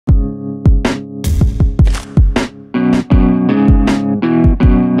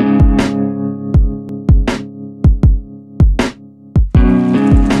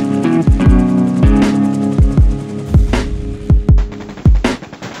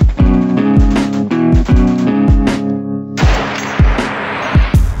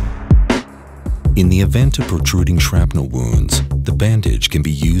In the event of protruding shrapnel wounds, the bandage can be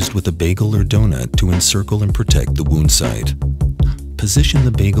used with a bagel or donut to encircle and protect the wound site. Position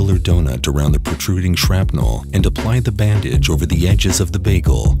the bagel or donut around the protruding shrapnel and apply the bandage over the edges of the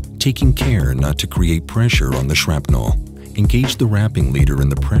bagel, taking care not to create pressure on the shrapnel. Engage the wrapping leader in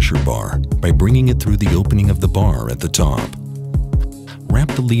the pressure bar by bringing it through the opening of the bar at the top. Wrap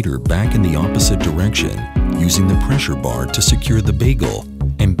the leader back in the opposite direction using the pressure bar to secure the bagel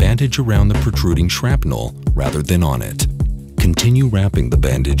and bandage around the protruding shrapnel rather than on it. Continue wrapping the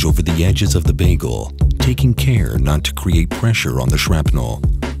bandage over the edges of the bagel, taking care not to create pressure on the shrapnel.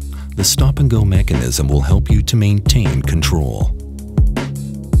 The stop-and-go mechanism will help you to maintain control.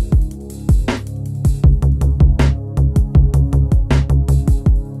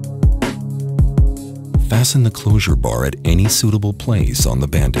 Fasten the closure bar at any suitable place on the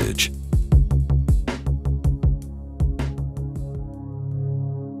bandage.